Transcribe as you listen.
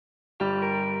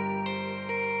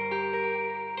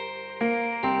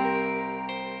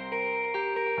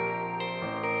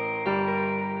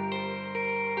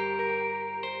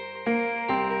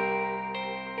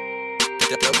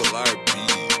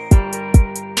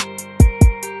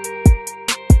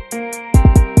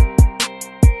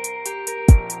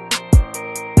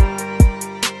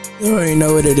You already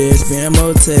know what it is.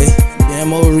 BMO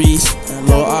Reese, and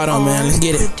lilauto, man. Let's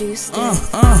get it.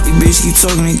 You bitch keep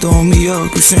talking, they throwing me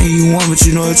up. You saying you want, but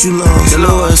you know that you lost. The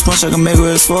low ass punch, I can make her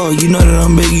ass fall. You know that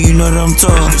I'm big, you know that I'm tall.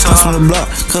 Comes from the block,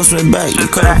 comes from the back. You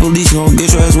call the police, you gon'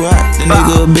 get your ass whacked. The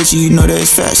nigga a bitch, you know that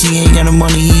it's fat. He ain't got no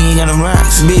money, he ain't got no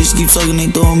racks. Bitch keep talking, they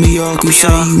throwing me off. You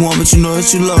saying you want, but you know that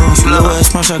you lost. Low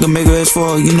ass punch, I can make her ass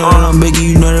fall. You know that I'm big,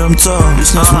 you know that I'm tall.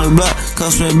 Comes from the block,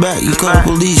 comes from the back. You call the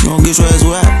police, you gon' get your ass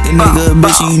whacked. The nigga a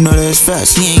bitch, you know that it's fat.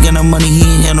 He ain't got no money, he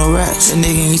ain't got no racks. That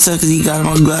nigga ain't tough cause he got him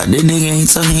on Glock. That nigga ain't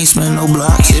tough, he ain't spending no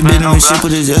blocks. It been on shit,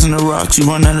 put his ass in the rocks. You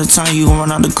run out of time, you gon'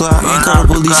 run out the clock. Ain't call the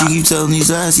police, you keep telling these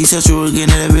lies. He said you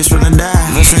again, that bitch finna die.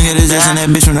 Best friend hit his ass and that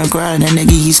bitch finna cry. That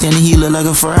nigga he skinny, he look like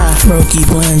a fry. Bro, keep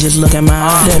playing, just look at my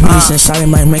eye. That beast inside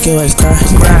might make your ass cry.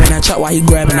 Grabbing that chop while he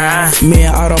grabbing the eye. Me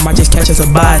and Auto might just catch us a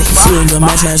body. See a good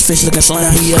match, now his fish looking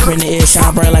slime. He up in the air,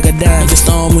 shine bright like a dime. Niggas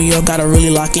throwing me up, gotta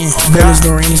really lock in. Bullets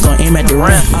greens, gon' aim at the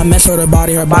rim. I mess her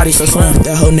body so slim.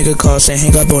 That whole nigga called, saying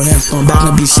hang up on him. Going back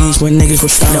to BCs when niggas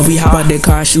was stoned. Now we hop out their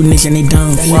car, shoot niggas and they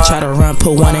dumb. That nigga try to run,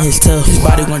 put one in his toe. His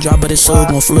body gon' drop, but his soul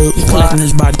gon' float. Collecting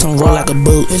his body, gon' roll like a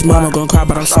boot. His mama gon' cry,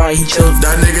 but I'm sorry he choked.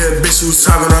 That nigga a bitch who's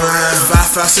talking online.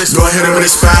 556 gon' hit him in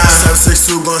his spine.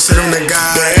 762 gon' send him the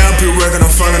guy. The LP working,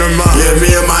 I'm fucking him up. Yeah,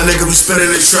 me and my nigga we spinning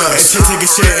the truck. And she taking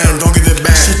shit and don't get it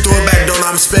back. She threw it back, don't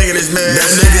know I'm spanking his man. That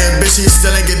nigga a bitch, he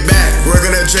still ain't get back.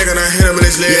 Working that chick and I hit him in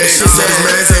his leg. Yeah, she said his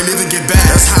man ain't need to get back.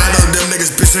 That's how I know them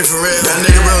niggas bitch me for real. That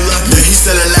nigga real lucky, yeah, he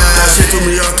still alive. That shit threw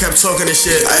me off, kept talking and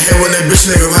shit. I hate when that bitch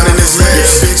nigga running his legs.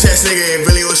 Yeah, bitch ass nigga ain't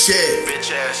really on shit.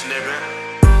 Bitch ass nigga.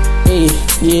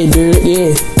 Yeah, dude,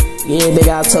 yeah,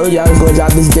 nigga, I told you I was gonna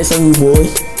drop this diss on you, boy.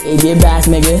 Hey, get back,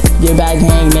 nigga. Get back,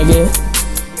 hang, nigga.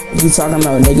 What you talking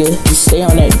about, nigga? You stay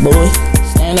on that, boy.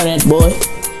 Stand on that, boy.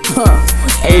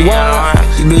 Hey, what?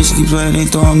 You bitch keep playing, they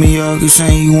throwing me off. You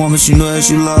saying you want, but you know that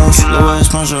you lost. Low ass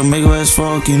punch, I'll make her ass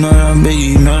fuck. You know that I'm big,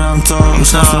 you know that I'm tall.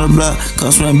 Comes from the block,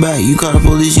 comes from the back. You call the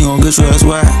police, you gon' get your ass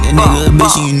whacked. That nigga a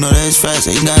bitch, you know that it's fast.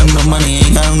 Ain't got him no money,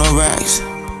 ain't got him no racks.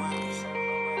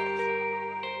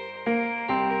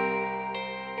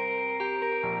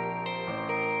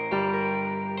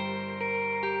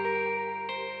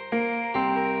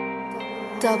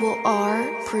 Double R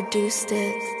produced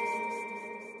it.